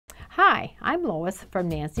Hi, I'm Lois from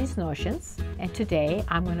Nancy's Notions, and today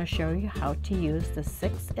I'm going to show you how to use the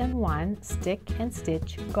 6-in-1 Stick and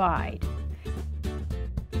Stitch Guide.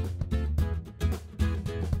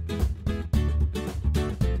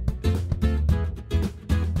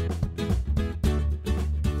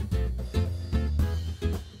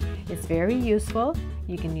 It's very useful.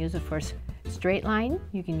 You can use it for straight line,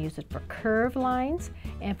 you can use it for curved lines,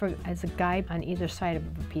 and as a guide on either side of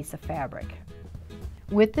a piece of fabric.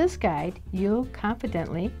 With this guide, you'll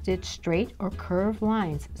confidently stitch straight or curved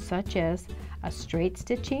lines, such as a straight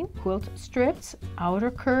stitching, quilt strips,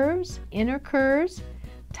 outer curves, inner curves,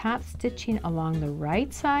 top stitching along the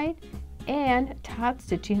right side, and top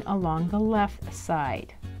stitching along the left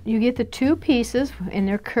side. You get the two pieces in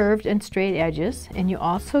their curved and straight edges, and you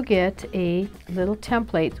also get a little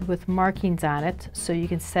template with markings on it so you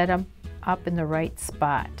can set them up in the right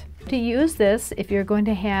spot. To use this, if you're going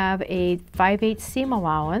to have a 5/8 seam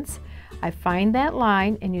allowance, I find that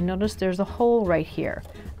line and you notice there's a hole right here.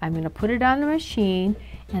 I'm going to put it on the machine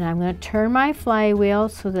and I'm going to turn my flywheel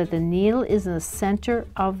so that the needle is in the center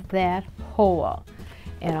of that hole.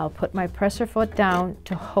 And I'll put my presser foot down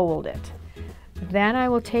to hold it. Then I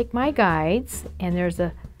will take my guides, and there's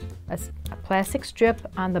a plastic strip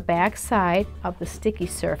on the back side of the sticky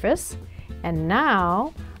surface, and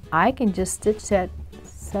now I can just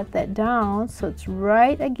set that down so it's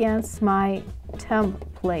right against my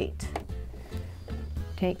template.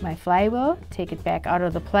 Take my flywheel, take it back out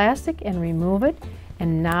of the plastic and remove it,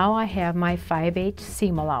 and now I have my 5/8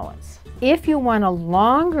 seam allowance. If you want a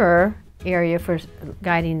longer area for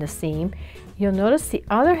guiding the seam, you'll notice the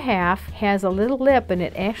other half has a little lip and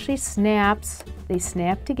it actually snaps. They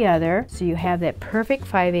snap together, so you have that perfect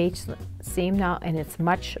 5/8 seam now, and it's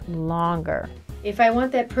much longer. If I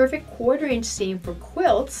want that perfect 1/4 inch seam for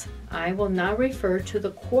quilts, I will now refer to the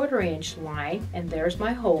 1/4 inch line, and there's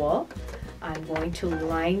my hole. I'm going to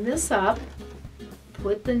line this up,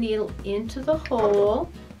 put the needle into the hole,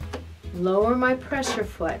 lower my presser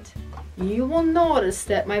foot. You will notice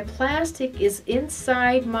that my plastic is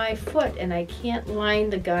inside my foot and I can't line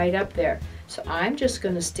the guide up there. So I'm just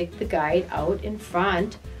going to stick the guide out in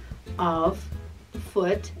front of the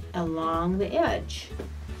foot along the edge,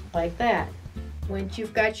 like that. Once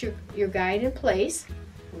you've got your guide in place,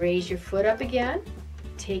 raise your foot up again,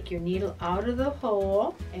 take your needle out of the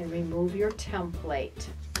hole and remove your template.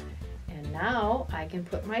 And now I can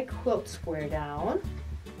put my quilt square down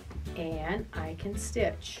and I can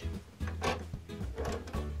stitch.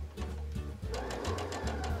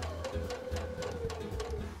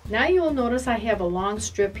 Now you will notice I have a long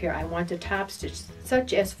strip here I want to top stitch,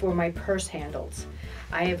 such as for my purse handles.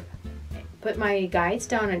 I have put my guides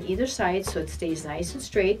down on either side so it stays nice and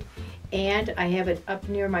straight, and I have it up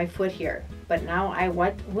near my foot here. But now I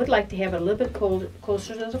would like to have it a little bit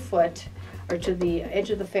closer to the foot or to the edge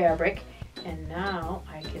of the fabric, and now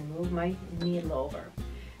I can move my needle over.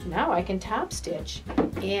 Now I can top stitch,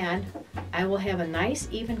 and I will have a nice,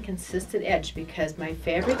 even, consistent edge because my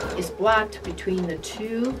fabric is blocked between the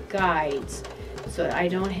two guides, so I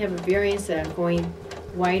don't have a variance that I'm going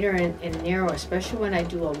wider and narrow, especially when I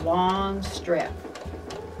do a long strip.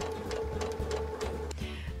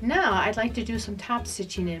 Now I'd like to do some top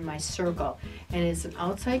stitching in my circle, and it's an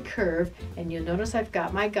outside curve, and you'll notice I've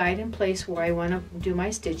got my guide in place where I want to do my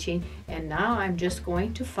stitching, and now I'm just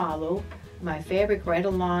going to follow my fabric right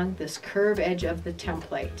along this curve edge of the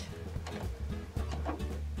template.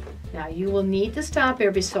 Now you will need to stop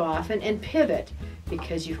every so often and pivot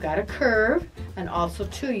because you've got a curve, and also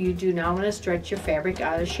too, you do not want to stretch your fabric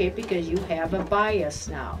out of shape because you have a bias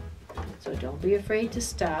now. So don't be afraid to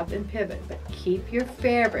stop and pivot, but keep your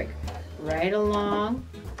fabric right along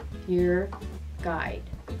your guide.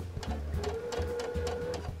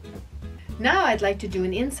 Now I'd like to do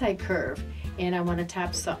an inside curve, and I want to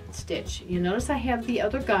top stitch. You notice I have the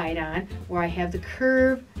other guide on where I have the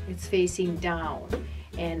curve, it's facing down.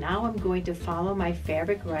 And now I'm going to follow my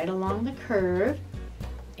fabric right along the curve,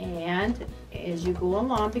 and as you go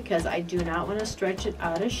along, because I do not want to stretch it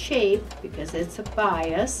out of shape because it's a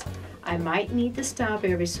bias, I might need to stop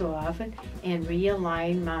every so often and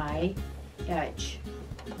realign my edge.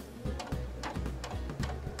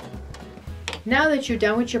 Now that you're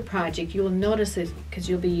done with your project, you will notice it, because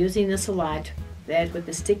you'll be using this a lot, that with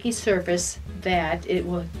the sticky surface that it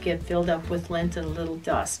will get filled up with lint and a little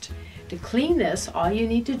dust. To clean this, all you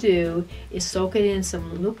need to do is soak it in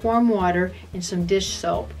some lukewarm water and some dish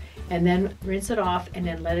soap, and then rinse it off and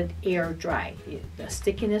then let it air dry. The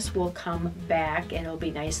stickiness will come back and it'll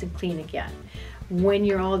be nice and clean again. When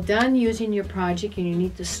you're all done using your project and you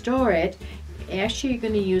need to store it, Actually, you're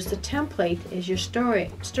going to use the template as your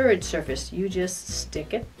storage surface. You just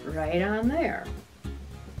stick it right on there.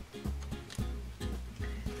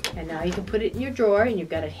 And now you can put it in your drawer and you've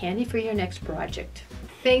got it handy for your next project.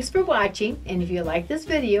 Thanks for watching, and if you like this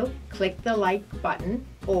video, click the like button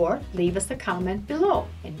or leave us a comment below.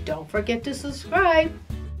 And don't forget to subscribe.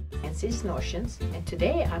 Nancy's Notions, and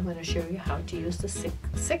today I'm going to show you how to use the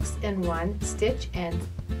 6-in-1 stitch and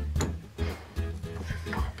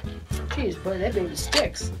geez, boy, that baby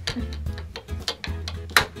sticks.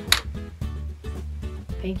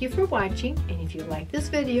 Thank you for watching, and if you like this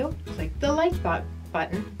video, click the like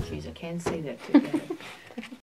button. Geez, I can't say that together.